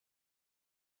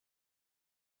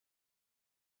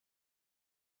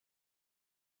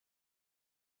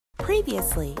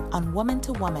Previously on Woman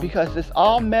to Woman. Because it's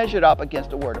all measured up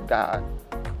against the Word of God.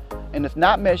 And it's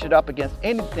not measured up against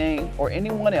anything or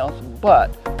anyone else but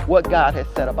what God has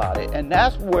said about it. And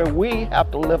that's where we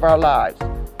have to live our lives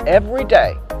every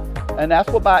day. And that's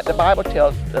what the Bible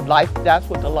tells the life. That's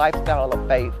what the lifestyle of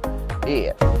faith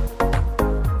is.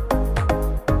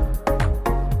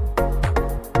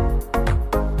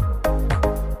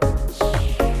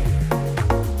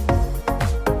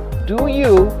 Do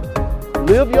you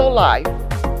live your life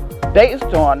based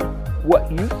on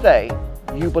what you say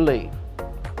you believe?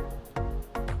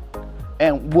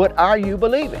 And what are you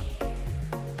believing?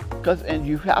 And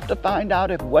you have to find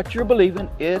out if what you're believing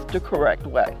is the correct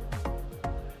way.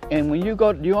 And when you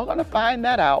go, you're going to find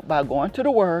that out by going to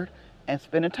the Word and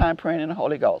spending time praying in the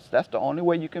Holy Ghost. That's the only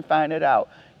way you can find it out.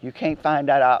 You can't find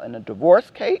that out in the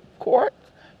divorce courts.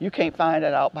 You can't find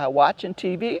it out by watching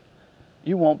TV.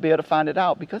 You won't be able to find it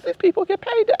out because these people get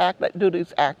paid to do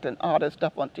this acting, all this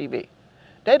stuff on TV.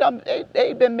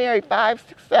 They've been married 5,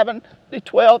 6, 7,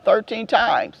 12, 13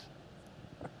 times.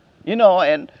 You know,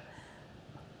 and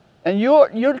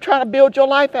you're trying to build your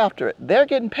life after it. They're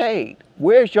getting paid.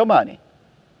 Where's your money?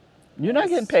 You're not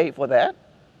getting paid for that.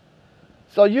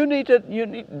 So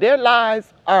their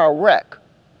lives are a wreck.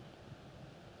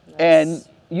 Yes. And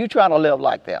you trying to live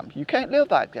like them. You can't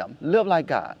live like them. Live like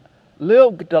God.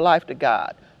 Live the life that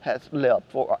God has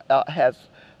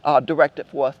directed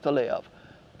for us to live.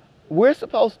 We're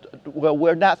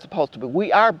not supposed to be.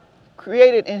 We are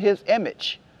created in His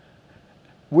image.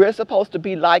 We're supposed to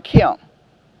be like Him.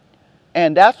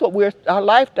 And that's what our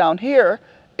life down here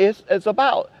is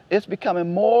about. It's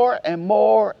becoming more and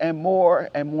more and more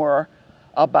and more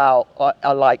about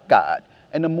like God.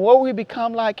 And the more we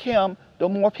become like Him, the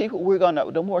more people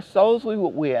the more souls we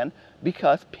will win,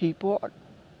 because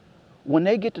when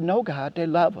they get to know God, they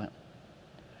love Him.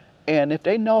 And if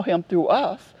they know Him through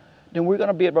us, then we're going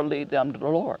to be able to lead them to the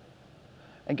Lord.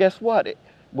 And guess what?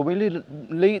 When we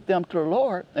lead them to the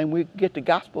Lord and we get the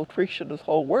gospel preached to this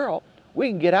whole world, we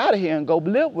can get out of here and go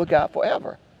live with God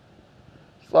forever.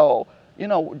 So,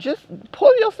 just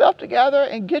pull yourself together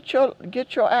and get your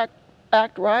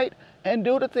act right and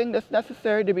do the thing that's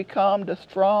necessary to become the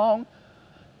strong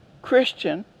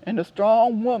Christian and the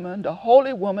strong woman, the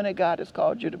holy woman that God has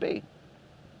called you to be.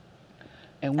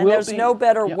 And there's no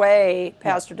better way,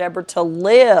 Pastor Deborah, to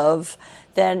live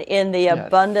than in the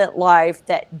abundant life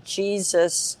that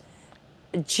Jesus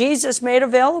made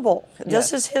available.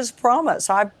 This is His promise.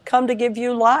 I've come to give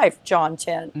you life, John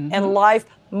 10, and life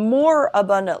more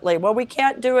abundantly. Well, we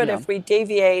can't do it if we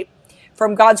deviate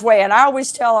from God's way. And I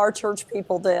always tell our church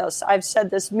people this. I've said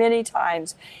this many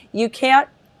times. You can't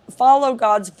follow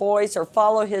God's voice or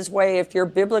follow His way if you're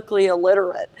biblically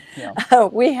illiterate. Yeah.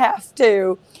 We have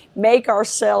to make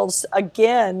ourselves,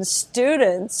 again,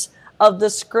 students of the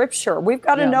Scripture. We've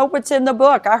got to know what's in the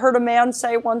book. I heard a man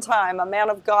say one time, a man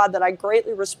of God that I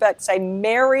greatly respect, say,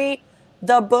 marry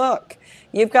the book.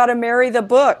 You've got to marry the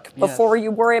book before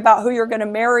you worry about who you're going to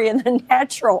marry in the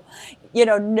natural.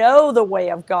 Know the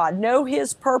way of God, know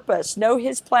His purpose, know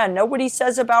His plan, know what He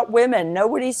says about women, know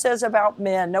what He says about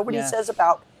men, know what He says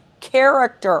about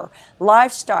character,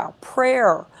 lifestyle,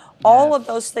 prayer, all of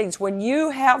those things. When you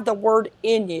have the Word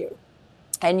in you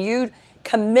and you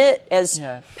commit, as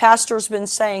Pastor's been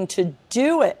saying, to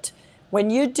do it, when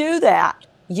you do that,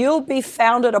 you'll be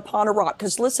founded upon a rock.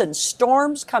 Because listen,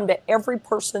 storms come to every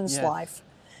person's life.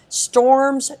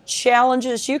 Storms,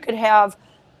 challenges. You could have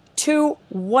two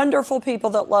wonderful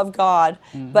people that love God,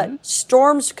 but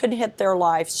storms can hit their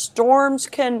life. Storms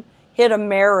can hit a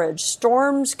marriage.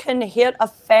 Storms can hit a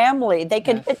family. They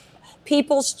can hit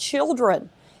people's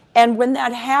children. And when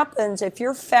that happens, if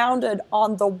you're founded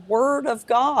on the Word of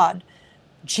God,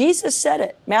 Jesus said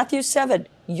it, Matthew 7,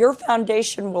 your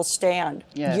foundation will stand.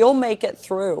 Yes. You'll make it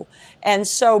through. And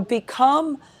so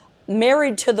become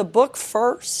married to the book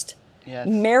first. Yes.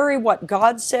 Marry what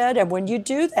God said. And when you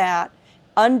do that,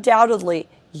 undoubtedly,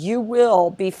 you will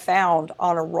be found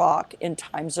on a rock in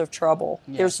times of trouble.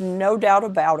 Yes. There's no doubt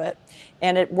about it.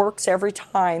 And it works every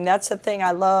time. That's the thing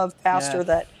I love, Pastor,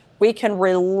 that we can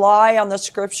rely on the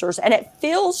Scriptures. And it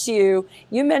fills you.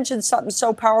 You mentioned something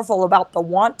so powerful about the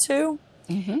want to.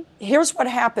 Here's what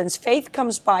happens. Faith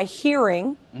comes by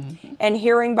hearing, and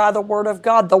hearing by the Word of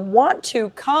God. The want to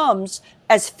comes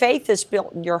as faith is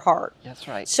built in your heart. That's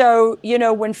right. So,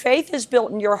 when faith is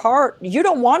built in your heart, you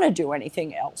don't want to do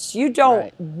anything else. You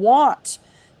don't want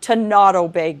to not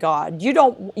obey God. You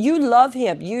love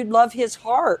Him. You love His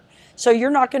heart. So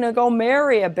you're not going to go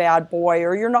marry a bad boy,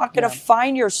 or you're not going to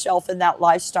find yourself in that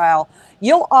lifestyle.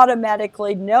 You'll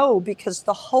automatically know, because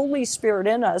the Holy Spirit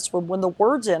in us, when the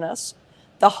Word's in us,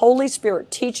 The Holy Spirit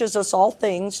teaches us all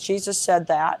things. Jesus said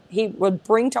that. He would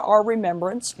bring to our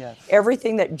remembrance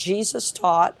everything that Jesus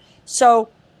taught. So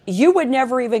you would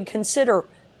never even consider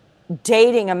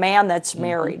dating a man that's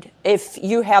married if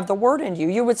you have the word in you.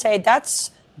 You would say, that's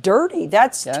dirty.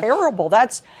 That's terrible.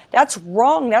 That's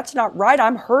wrong. That's not right.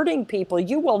 I'm hurting people.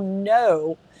 You will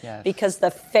know because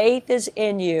the faith is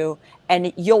in you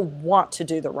and you'll want to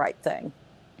do the right thing.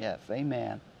 Yes,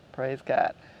 amen. Praise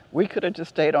God. We could have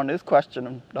just stayed on this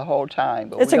question the whole time.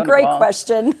 But it's a great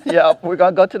question. Yeah, we're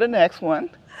going to go to the next one.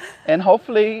 And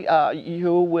hopefully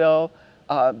you will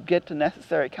get the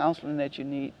necessary counseling that you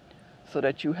need so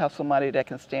that you have somebody that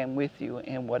can stand with you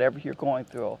in whatever you're going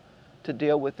through to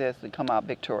deal with this and come out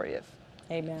victorious.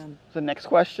 Amen. The next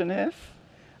question is?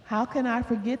 How can I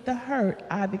forget the hurt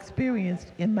I've experienced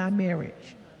in my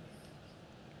marriage?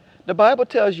 The Bible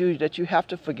tells you that you have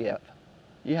to forgive.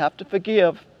 You have to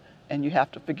forgive and you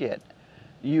have to forget.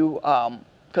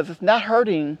 Because it's not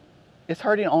hurting, it's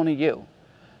hurting only you.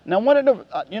 Now, one of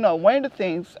the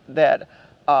things that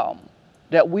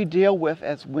we deal with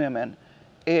as women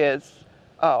is,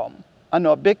 I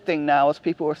know a big thing now is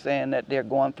people are saying that they're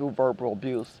going through verbal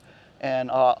abuse and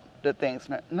the things.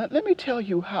 Now, let me tell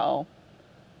you how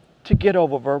to get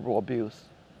over verbal abuse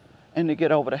and to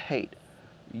get over the hate.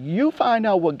 You find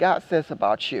out what God says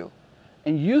about you,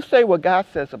 and you say what God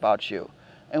says about you.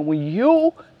 And when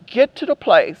you get to the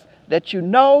place that you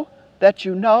know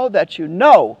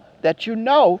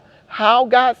how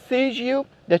God sees you,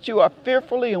 that you are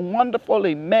fearfully and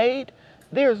wonderfully made,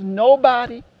 there's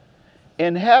nobody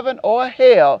in heaven or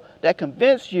hell that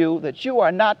convince you that you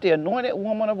are not the anointed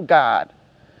woman of God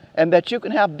and that you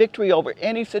can have victory over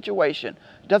any situation.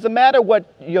 Doesn't matter what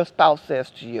your spouse says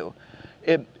to you.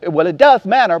 It does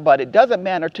matter, but it doesn't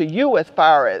matter to you as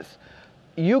far as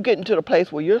you getting to the place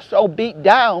where you're so beat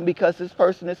down because this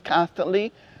person is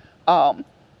constantly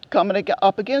coming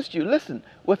up against you. Listen,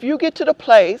 if you get to the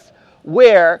place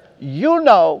where you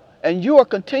know and you are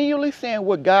continually saying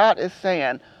what God is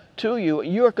saying to you,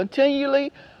 you are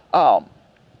continually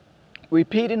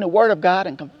repeating the word of God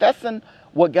and confessing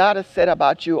what God has said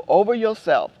about you over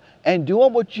yourself and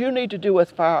doing what you need to do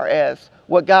as far as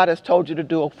what God has told you to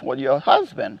do for your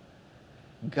husband,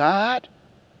 God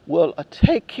will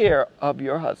take care of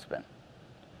your husband.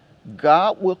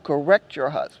 God will correct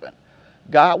your husband.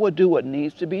 God will do what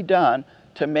needs to be done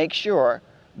to make sure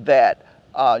that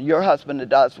your husband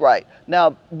does right.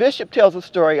 Now, Bishop tells a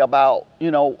story about,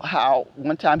 how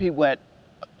one time he went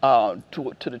to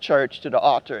the church, to the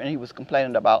altar, and he was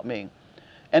complaining about me.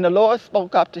 And the Lord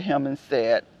spoke up to him and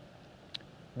said,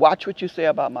 watch what you say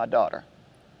about my daughter.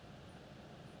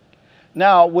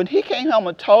 Now, when he came home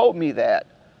and told me that,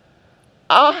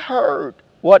 I heard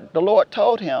what the Lord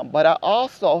told him, but I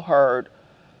also heard,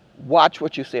 watch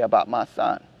what you say about my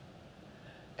son.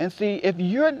 And see, if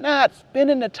you're not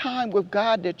spending the time with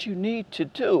God that you need to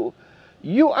do,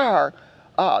 you're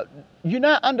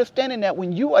not understanding that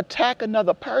when you attack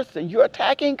another person, you're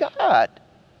attacking God.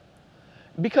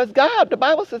 Because the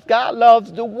Bible says God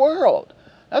loves the world.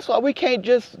 That's why we can't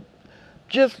just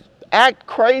act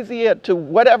crazy to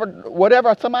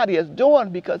whatever somebody is doing,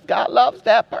 because God loves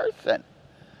that person.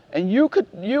 And you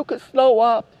could slow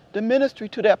up the ministry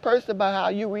to that person by how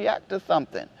you react to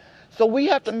something. So we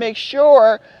have to make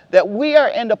sure that we are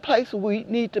in the place we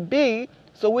need to be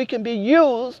so we can be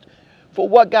used for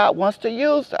what God wants to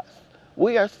use us.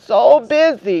 We are so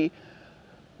busy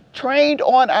trained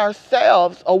on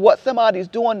ourselves or what somebody's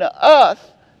doing to us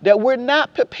that we're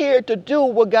not prepared to do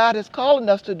what God is calling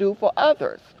us to do for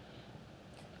others.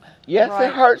 Yes, right.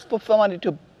 It hurts for somebody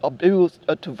to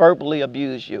verbally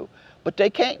abuse you, but they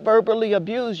can't verbally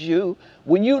abuse you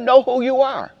when you know who you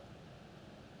are.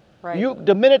 Right.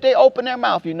 The minute they open their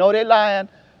mouth, you know they're lying.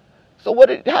 So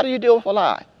how do you deal with a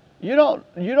lie? You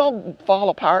don't fall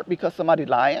apart because somebody's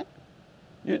lying.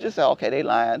 You just say, okay, they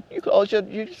lying. You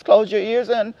just close your ears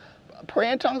and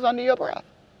pray in tongues under your breath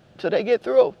till they get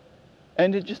through.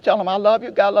 And you just tell them, I love you,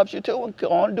 God loves you too, and go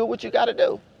on and do what you got to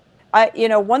do.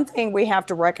 One thing we have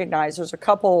to recognize, there's a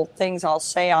couple things I'll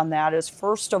say on that, is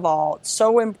first of all, it's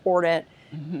so important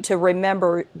to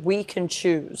remember we can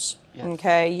choose. Yes.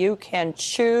 Okay, you can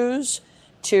choose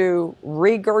to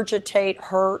regurgitate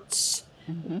hurts,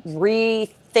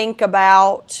 rethink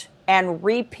about, and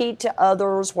repeat to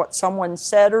others what someone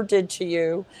said or did to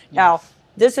you. Yes. Now,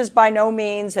 this is by no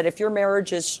means that if your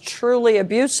marriage is truly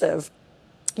abusive,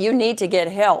 you need to get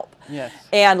help. Yes.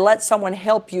 And let someone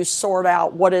help you sort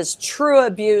out what is true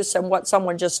abuse and what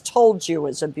someone just told you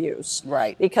is abuse.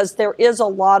 Right. Because there is a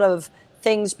lot of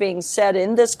things being said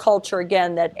in this culture,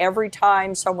 again, that every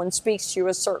time someone speaks to you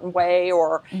a certain way,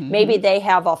 or maybe they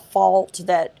have a fault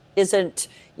that isn't,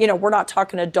 we're not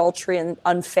talking adultery and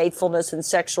unfaithfulness and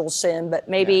sexual sin, but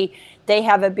maybe they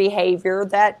have a behavior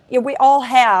that we all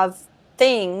have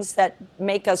things that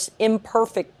make us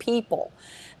imperfect people.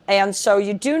 And so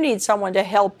you do need someone to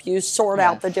help you sort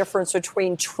out the difference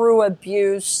between true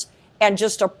abuse and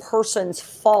just a person's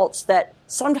faults that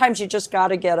sometimes you just got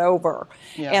to get over.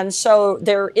 Yeah. And so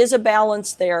there is a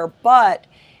balance there, but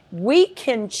we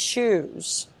can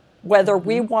choose whether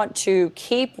we want to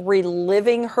keep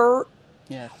reliving hurt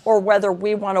or whether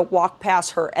we want to walk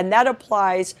past hurt. And that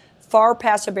applies far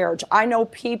past a marriage. I know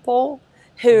people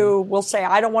who will say,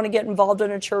 I don't want to get involved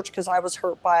in a church because I was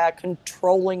hurt by a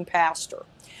controlling pastor.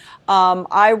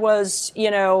 I was,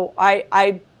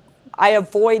 I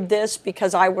avoid this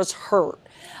because I was hurt.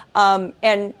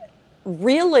 And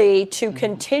really to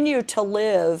continue to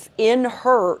live in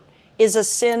hurt is a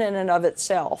sin in and of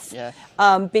itself. Yes.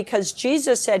 Because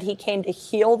Jesus said he came to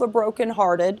heal the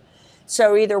brokenhearted.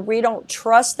 So either we don't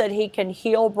trust that he can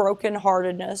heal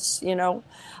brokenheartedness,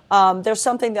 there's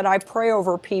something that I pray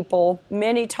over people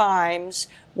many times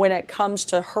when it comes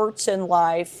to hurts in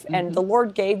life. And the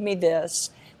Lord gave me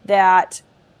this, that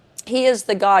he is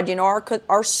the God,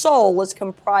 our soul is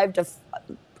comprised of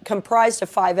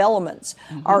 5 elements,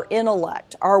 our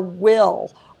intellect, our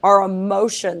will, our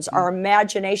emotions, our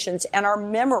imaginations, and our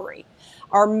memory.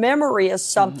 Our memory is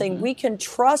something we can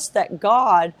trust that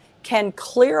God can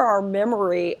clear our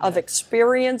memory of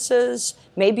experiences.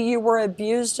 Maybe you were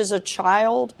abused as a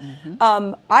child.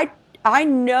 I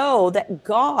know that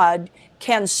God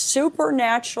can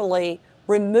supernaturally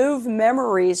remove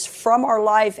memories from our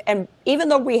life. And even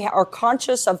though we are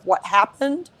conscious of what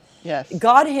happened,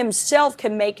 God himself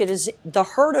can make it as the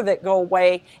hurt of it go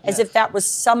away as if that was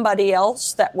somebody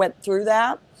else that went through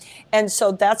that. And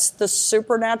so that's the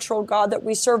supernatural God that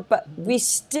we serve. But we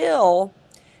still,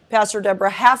 Pastor Deborah,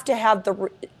 have to have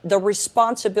the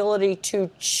responsibility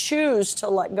to choose to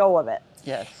let go of it.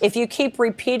 Yes. If you keep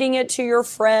repeating it to your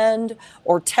friend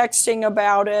or texting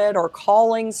about it or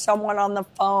calling someone on the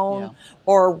phone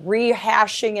or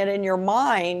rehashing it in your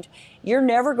mind, you're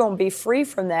never going to be free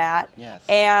from that. Yes.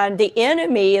 And the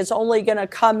enemy is only going to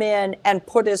come in and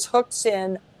put his hooks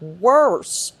in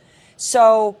worse.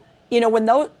 So,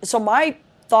 my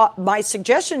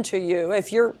suggestion to you,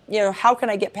 if you're, how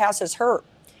can I get past this hurt?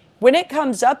 When it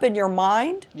comes up in your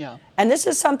mind, and this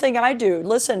is something I do,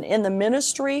 listen, in the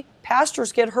ministry,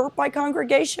 pastors get hurt by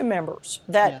congregation members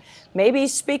that maybe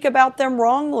speak about them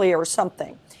wrongly or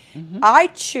something. I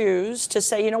choose to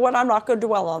say, you know what, I'm not going to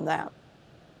dwell on that.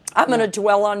 I'm going to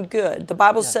dwell on good. The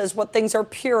Bible says what things are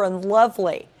pure and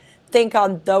lovely. Think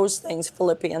on those things,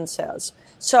 Philippians says.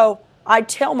 So I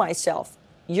tell myself,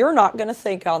 you're not going to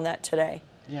think on that today.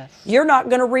 Yes. You're not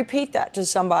going to repeat that to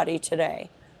somebody today.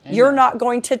 Amen. You're not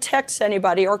going to text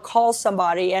anybody or call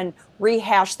somebody and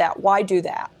rehash that. Why do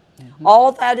that?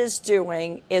 All that is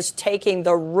doing is taking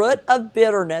the root of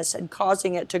bitterness and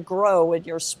causing it to grow in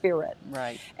your spirit.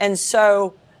 Right. And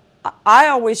so I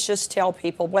always just tell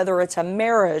people, whether it's a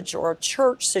marriage or a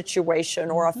church situation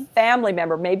or a family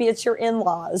member, maybe it's your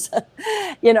in-laws,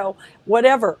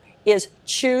 whatever, is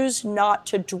choose not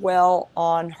to dwell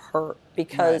on hurt,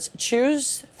 because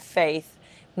choose faith.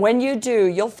 When you do,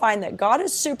 you'll find that God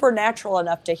is supernatural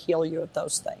enough to heal you of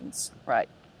those things. Right.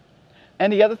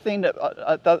 And the other thing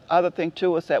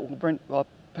too is that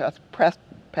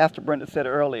Pastor Brenda said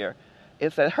earlier,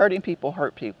 is that hurting people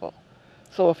hurt people.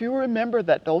 So if you remember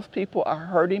that those people are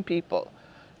hurting people,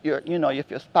 if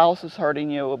your spouse is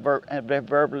hurting you and they're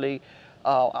verbally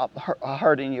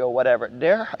hurting you or whatever,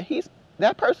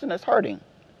 that person is hurting.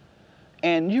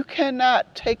 And you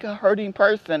cannot take a hurting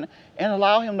person and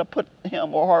allow him to put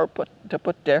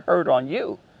their hurt on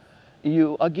you.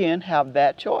 You, again, have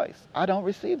that choice. I don't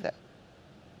receive that.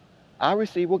 I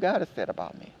receive what God has said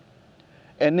about me.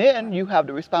 And then you have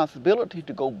the responsibility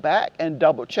to go back and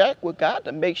double check with God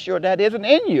to make sure that isn't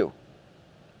in you.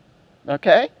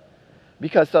 Okay?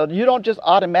 Because so you don't just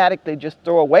automatically just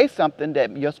throw away something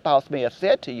that your spouse may have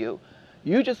said to you.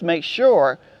 You just make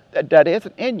sure that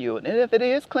isn't in you. And if it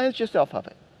is, cleanse yourself of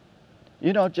it.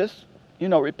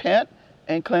 Repent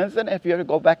and cleanse it. If you ever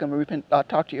go back and repent,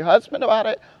 talk to your husband about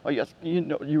it, or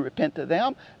you repent to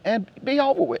them and be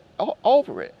over it.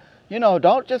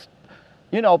 Don't just,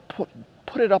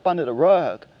 put it up under the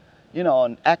rug,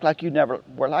 and act like you never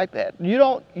were like that. You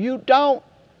don't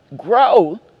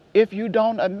grow if you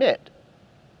don't admit.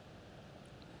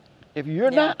 If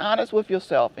you're not honest with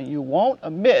yourself and you won't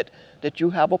admit that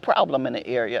you have a problem in the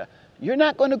area, you're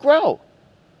not going to grow.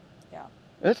 Yeah.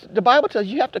 The Bible tells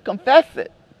you have to confess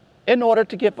it in order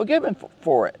to get forgiven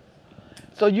for it.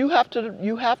 So you have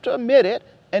to admit it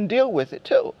and deal with it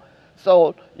too.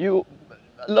 So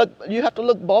you have to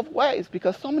look both ways,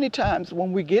 because so many times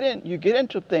when you get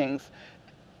into things,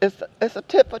 it's a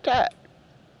tit for tat.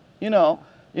 You know,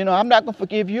 I'm not going to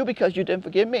forgive you because you didn't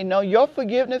forgive me. No, your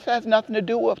forgiveness has nothing to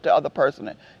do with the other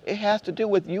person. It has to do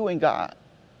with you and God.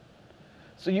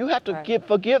 So you have to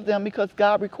forgive them because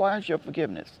God requires your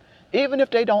forgiveness. Even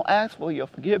if they don't ask for your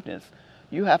forgiveness,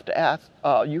 you have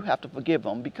to forgive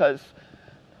them, because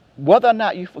whether or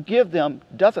not you forgive them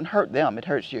doesn't hurt them, it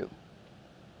hurts you.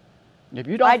 If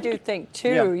you don't, I do think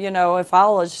too, if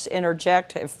I'll just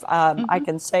interject, if I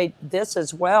can say this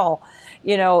as well,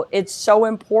 it's so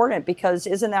important, because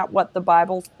isn't that what the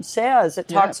Bible says? It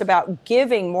talks about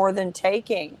giving more than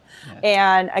taking. Yes.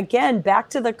 And again, back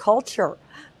to the culture.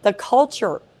 The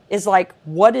culture is like,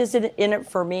 what is it in it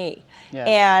for me? Yes.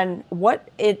 And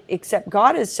except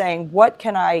God is saying, what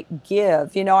can I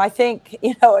give? I think,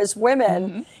 as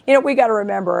women, we got to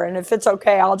remember, and if it's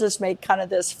okay, I'll just make kind of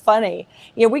this funny.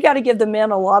 We got to give the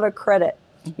men a lot of credit.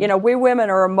 We women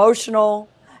are emotional,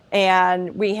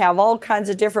 and we have all kinds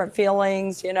of different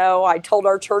feelings. I told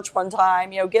our church one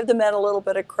time, give the men a little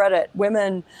bit of credit.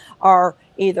 Women are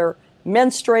either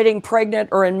menstruating, pregnant,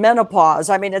 or in menopause.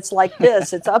 I mean, it's like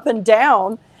this. It's up and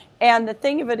down. And the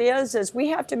thing of it is we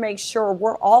have to make sure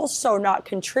we're also not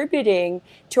contributing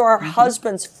to our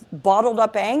husband's bottled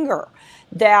up anger,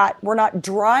 that we're not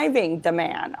driving the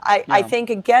man. I think,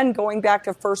 again, going back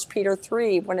to 1 Peter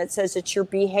 3, when it says it's your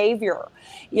behavior,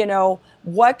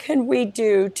 what can we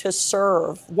do to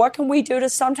serve? What can we do to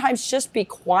sometimes just be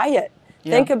quiet?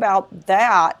 Yeah. Think about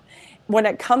that. When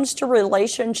it comes to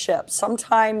relationships,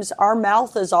 sometimes our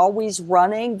mouth is always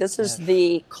running. This is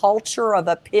the culture of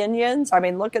opinions. I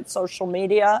mean, look at social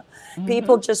media.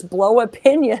 People just blow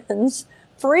opinions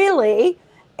freely,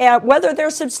 whether they're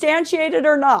substantiated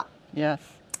or not. Yes.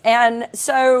 And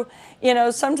so,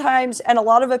 sometimes, and a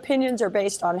lot of opinions are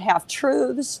based on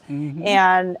half-truths,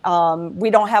 and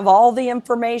we don't have all the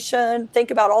information.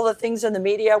 Think about all the things in the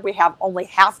media. We have only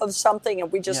half of something,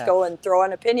 and we just go and throw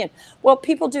an opinion. Well,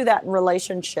 people do that in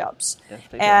relationships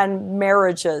and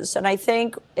marriages. And I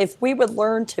think if we would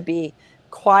learn to be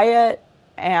quiet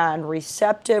and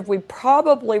receptive, we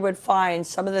probably would find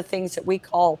some of the things that we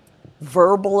call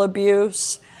verbal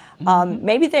abuse.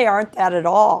 Maybe they aren't that at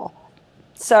all.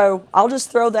 So I'll just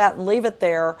throw that and leave it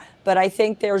there. But I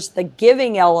think there's the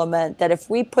giving element, that if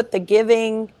we put the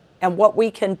giving and what we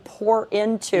can pour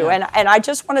into, and I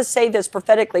just want to say this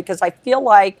prophetically, because I feel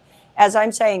like as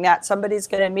I'm saying that, somebody's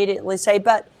going to immediately say,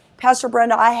 but Pastor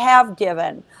Brenda, I have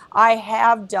given, I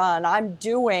have done, I'm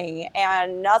doing,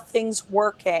 and nothing's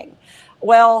working.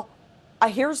 Well,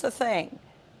 here's the thing.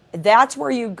 That's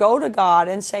where you go to God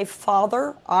and say,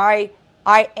 Father, I'm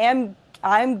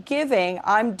giving,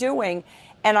 I'm doing,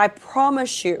 and I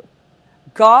promise you,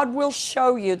 God will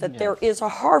show you that there is a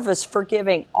harvest for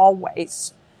giving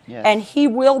always. Yes. And He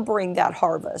will bring that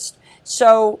harvest.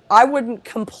 So I wouldn't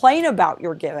complain about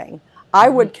your giving. I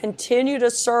would continue to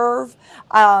serve.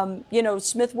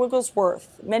 Smith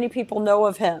Wigglesworth, many people know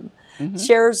of him,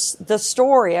 shares the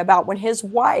story about when his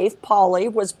wife, Polly,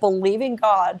 was believing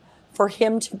God for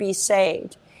him to be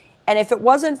saved. And if it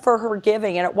wasn't for her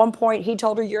giving, and at one point he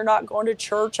told her, you're not going to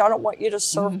church. I don't want you to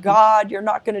serve God. You're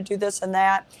not going to do this and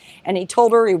that. And he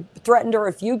threatened her,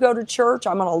 if you go to church,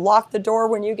 I'm going to lock the door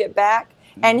when you get back.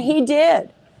 And he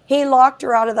did. He locked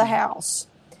her out of the house.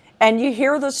 And you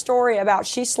hear the story about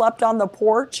she slept on the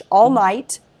porch all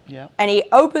night. Yep. And he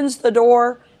opens the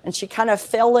door, and she kind of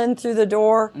fell in through the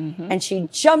door. And she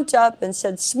jumped up and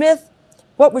said, Smith,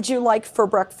 what would you like for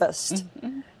breakfast?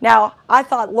 Now, I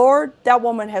thought, Lord, that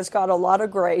woman has got a lot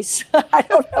of grace. I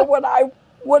don't know what I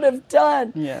would have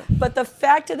done. Yeah. But the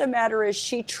fact of the matter is,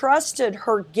 she trusted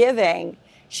her giving.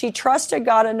 She trusted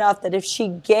God enough that if she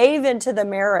gave into the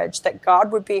marriage, that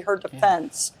God would be her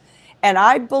defense. And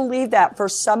I believe that for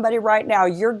somebody right now,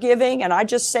 you're giving, and I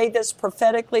just say this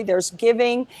prophetically, there's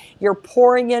giving, you're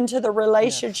pouring into the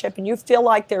relationship, and you feel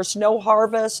like there's no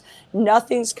harvest,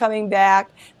 nothing's coming back.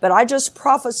 But I just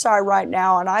prophesy right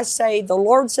now, and I say, the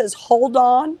Lord says, hold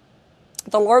on.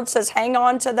 The Lord says, hang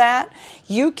on to that.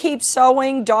 You keep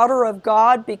sowing, daughter of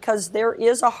God, because there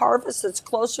is a harvest that's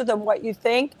closer than what you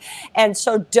think. And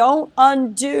so don't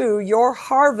undo your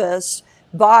harvest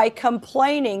by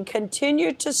complaining.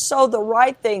 Continue to sow the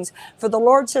right things. For the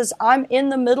Lord says, I'm in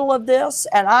the middle of this,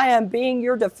 and I am being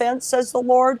your defense, says the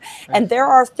Lord. Right. And there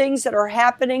are things that are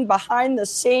happening behind the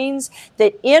scenes.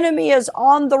 The enemy is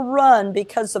on the run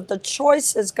because of the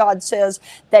choices, God says,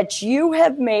 that you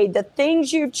have made, the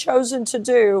things you've chosen to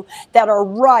do that are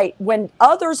right. When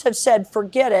others have said,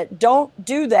 forget it, don't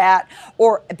do that,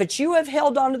 but you have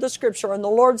held on to the scripture. And the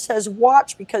Lord says,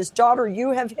 watch, because daughter,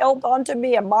 you have held on to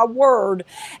me and my word.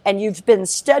 word and you've been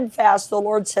steadfast, the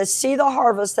Lord says, see the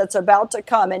harvest that's about to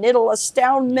come. And it'll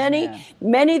astound many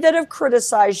that have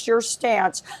criticized your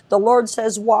stance. The Lord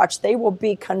says, watch, they will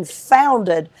be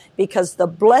confounded because the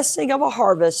blessing of a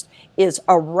harvest is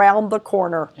around the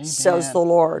corner, says the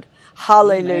Lord.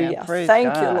 Hallelujah.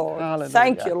 Thank you, Lord. Hallelujah.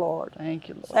 Thank you, Lord. Thank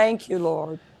you, Lord. Thank you,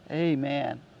 Lord.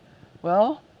 Amen.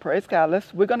 Well, praise God.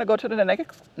 We're going to go to the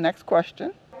next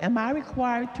question. Am I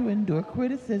required to endure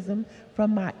criticism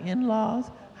from my in-laws?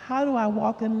 How do I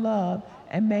walk in love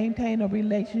and maintain a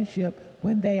relationship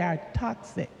when they are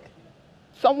toxic?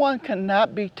 Someone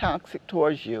cannot be toxic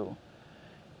towards you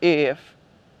if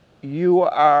you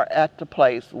are at the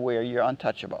place where you're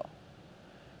untouchable.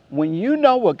 When you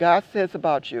know what God says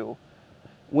about you,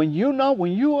 when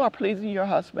you are pleasing your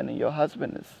husband and your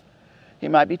husband he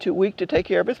might be too weak to take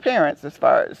care of his parents as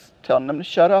far as telling them to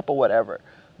shut up or whatever.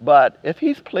 But if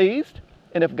he's pleased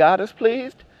and if God is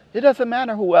pleased, it doesn't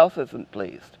matter who else isn't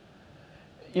pleased.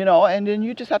 And then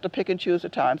you just have to pick and choose the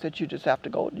times that you just have to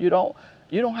go. You don't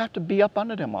have to be up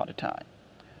under them all the time.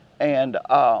 And,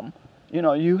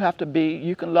 you have to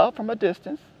you can love from a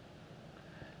distance.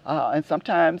 And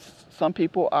sometimes some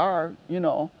people are,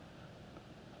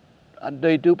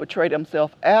 they do portray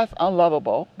themselves as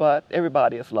unlovable, but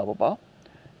everybody is lovable.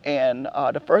 And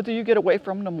the further you get away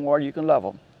from them, the more you can love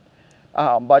them.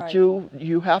 But right.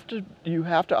 you have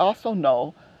to also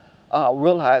know,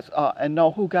 realize, and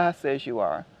know who God says you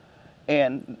are.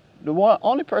 And the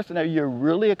only person that you're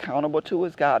really accountable to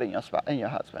is God and your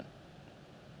husband.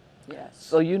 Yes.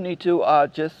 So you need to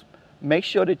just make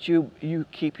sure that you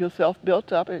keep yourself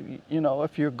built up.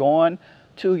 If you're going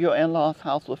to your in-laws'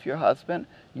 house with your husband,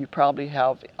 you probably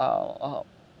have a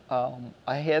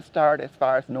head start as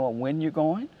far as knowing when you're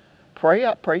going. Pray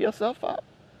yourself up.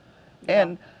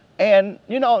 Yeah. And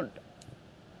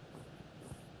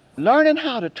learning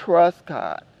how to trust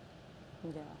God.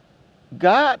 Yeah.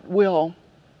 God will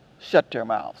shut their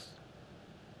mouths.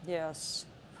 Yes.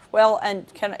 Well, and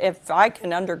if I can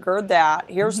undergird that,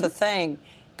 here's the thing.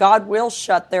 God will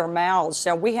shut their mouths.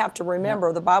 Now, we have to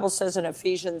remember, the Bible says in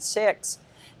Ephesians 6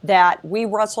 that we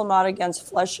wrestle not against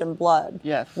flesh and blood.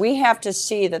 Yes. We have to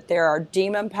see that there are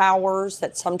demon powers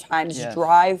that sometimes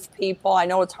drive people. I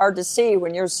know it's hard to see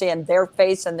when you're seeing their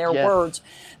face and their words,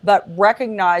 but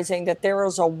recognizing that there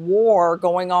is a war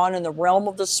going on in the realm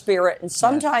of the spirit, and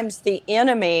sometimes the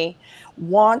enemy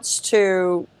wants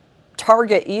to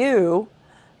target you.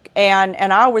 And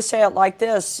I always say it like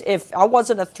this: if I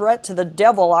wasn't a threat to the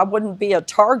devil, I wouldn't be a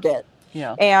target.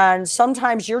 Yeah. And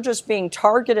sometimes you're just being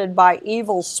targeted by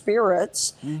evil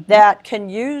spirits that can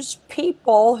use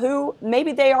people who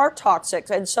maybe they are toxic.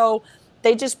 And so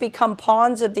they just become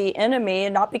pawns of the enemy,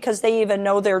 and not because they even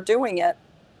know they're doing it.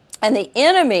 And the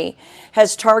enemy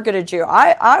has targeted you.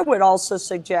 I would also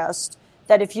suggest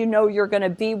that if you know you're going to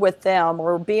be with them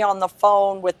or be on the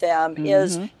phone with them,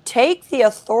 is take the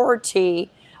authority,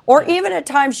 or even at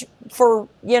times for,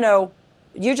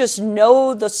 you just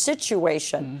know the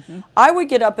situation. I would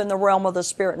get up in the realm of the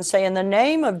spirit and say, in the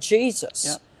name of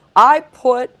Jesus, I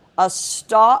put a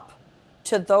stop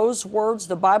to those words.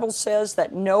 The Bible says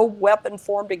that no weapon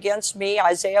formed against me,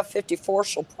 Isaiah 54,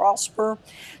 shall prosper.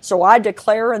 So I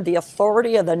declare in the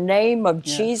authority of the name of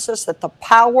Jesus that the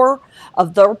power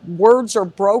of the words are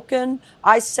broken.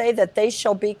 I say that they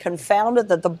shall be confounded,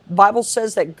 that the Bible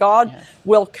says that God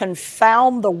will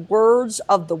confound the words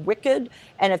of the wicked.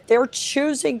 And if they're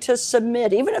choosing to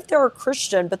submit, even if they're a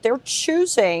Christian, but they're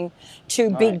choosing to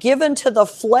be given to the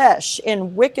flesh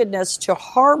in wickedness to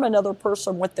harm another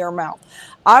person with their mouth,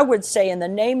 I would say in the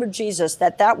name of Jesus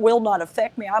that will not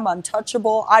affect me. I'm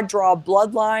untouchable. I draw a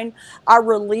bloodline. I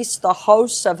release the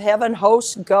hosts of heaven.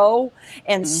 Hosts, go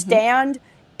and stand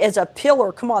as a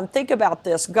pillar. Come on, think about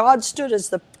this. God stood as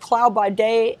the cloud by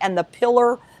day and the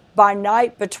pillar by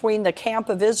night between the camp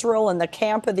of Israel and the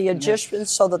camp of the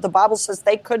Egyptians, so that the Bible says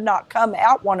they could not come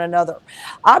at one another.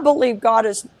 I believe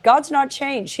God's not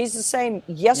changed. He's the same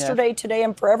yesterday, today,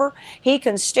 and forever. He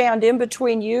can stand in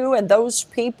between you and those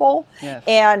people. Yes.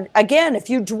 And again, if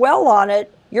you dwell on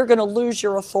it, you're going to lose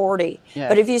your authority. Yes.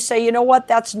 But if you say, you know what,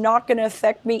 that's not going to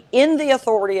affect me, in the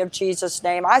authority of Jesus'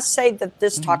 name, I say that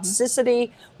this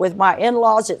toxicity with my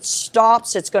in-laws, it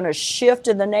stops. It's going to shift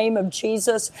in the name of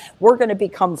Jesus. We're going to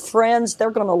become friends. They're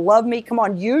going to love me. Come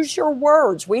on, use your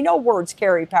words. We know words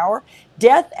carry power.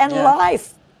 Death and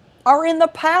life are in the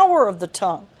power of the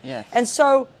tongue. Yes. And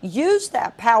so use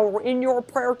that power in your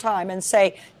prayer time and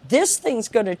say, this thing's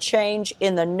going to change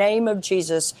in the name of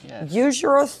Jesus. Yes. Use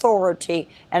your authority,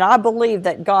 and I believe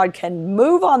that God can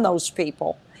move on those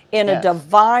people in a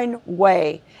divine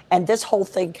way, and this whole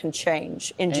thing can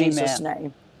change in Jesus'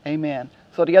 name. Amen.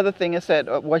 So the other thing is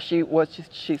that what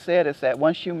she said is that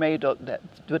once you made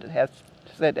has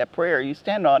said that prayer, you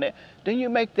stand on it, then you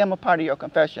make them a part of your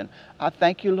confession. I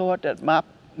thank you, Lord, that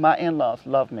my in-laws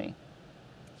love me.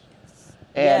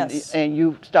 And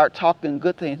you start talking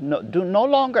good things. No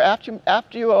longer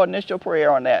after your initial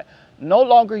prayer on that, no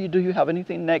longer do you have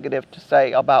anything negative to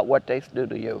say about what they do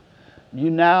to you. You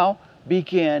now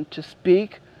begin to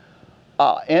speak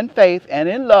in faith and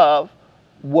in love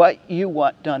what you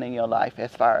want done in your life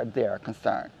as far as they're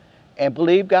concerned. And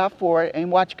believe God for it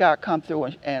and watch God come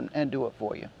through and do it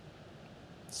for you.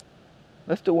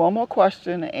 Let's do one more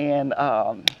question, and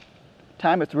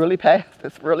time is really past.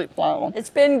 It's really flown. It's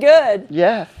been good.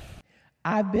 Yes.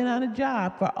 I've been on a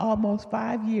job for almost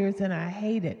 5 years and I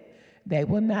hate it. They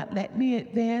will not let me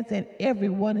advance and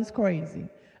everyone is crazy.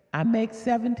 I make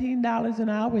 $17 an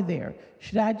hour there.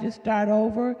 Should I just start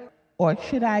over or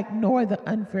should I ignore the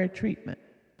unfair treatment?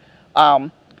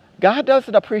 God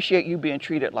doesn't appreciate you being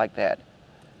treated like that.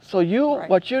 So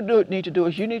what you need to do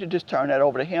is you need to just turn that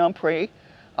over to Him, pray,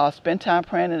 spend time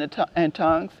praying in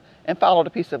tongues, and follow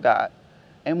the peace of God.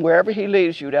 And wherever He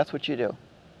leads you, that's what you do.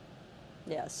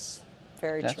 Yes.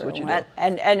 Very That's true. what you do.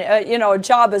 And you know, a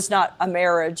job is not a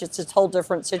marriage. It's a whole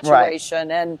different situation.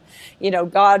 Right. And, you know,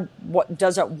 God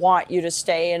doesn't want you to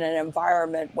stay in an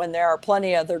environment when there are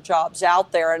plenty of other jobs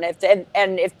out there. And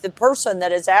if the person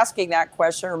that is asking that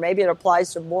question, or maybe it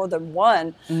applies to more than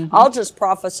one, I'll just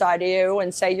prophesy to you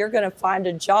and say, you're going to find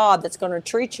a job that's going to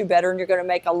treat you better and you're going to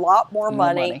make a lot more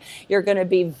money. You're going to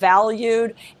be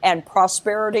valued and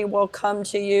prosperity will come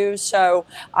to you. So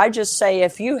I just say,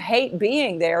 if you hate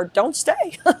being there, don't stay.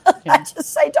 I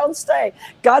just say don't stay.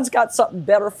 God's got something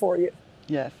better for you.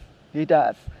 Yes, He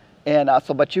does. And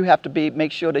but you have to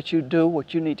make sure that you do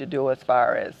what you need to do as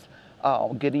far as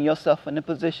getting yourself in the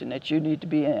position that you need to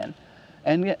be in.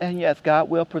 And yes, God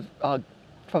will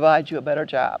provide you a better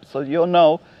job. So you'll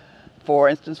know, for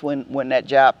instance, when that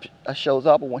job shows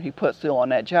up or when He puts you on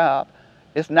that job,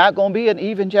 it's not going to be an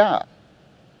even job.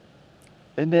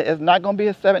 And it's not going to be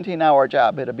a 17-hour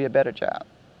job. It'll be a better job.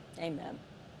 Amen.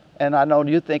 And I know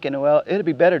you're thinking, well, it'll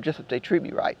be better just if they treat me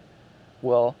right.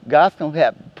 Well, God's going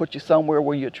to put you somewhere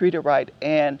where you're treated right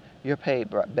and you're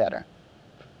paid better.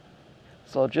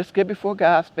 So just get before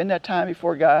God, spend that time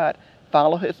before God,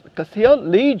 follow because He'll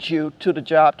lead you to the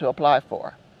job to apply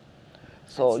for.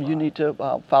 So you need to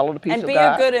follow the peace of God. And be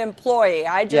a good employee.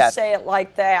 I just say it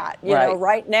like that. You know,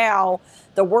 right now,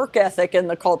 the work ethic in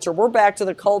the culture, we're back to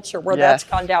the culture where that's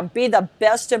gone down. Be the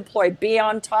best employee. Be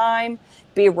on time.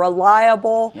 Be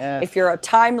reliable. Yes. If you're a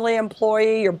timely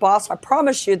employee, your boss, I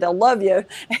promise you, they'll love you,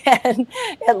 and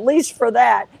at least for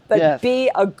that. But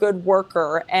be a good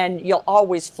worker, and you'll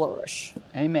always flourish.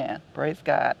 Amen. Praise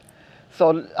God.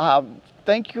 So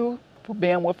thank you for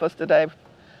being with us today.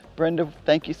 Brenda,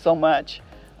 thank you so much.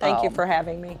 Thank you for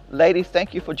having me. Ladies,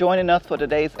 thank you for joining us for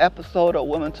today's episode of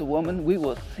Woman to Woman. We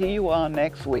will see you all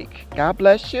next week. God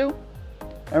bless you.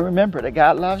 And remember that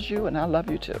God loves you, and I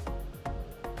love you too.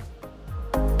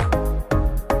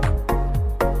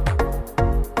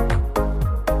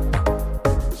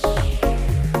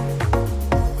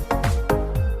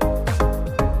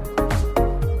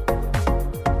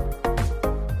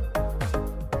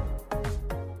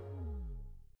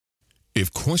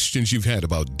 If questions you've had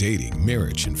about dating,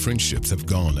 marriage, and friendships have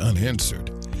gone unanswered,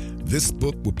 this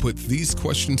book will put these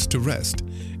questions to rest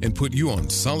and put you on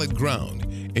solid ground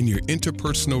in your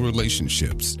interpersonal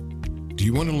relationships. Do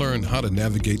you want to learn how to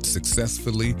navigate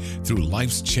successfully through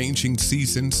life's changing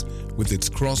seasons with its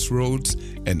crossroads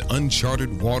and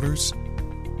uncharted waters?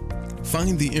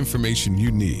 Find the information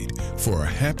you need for a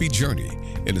happy journey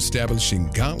in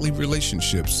establishing godly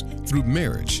relationships through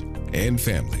marriage and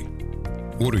family.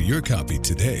 Order your copy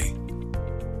today.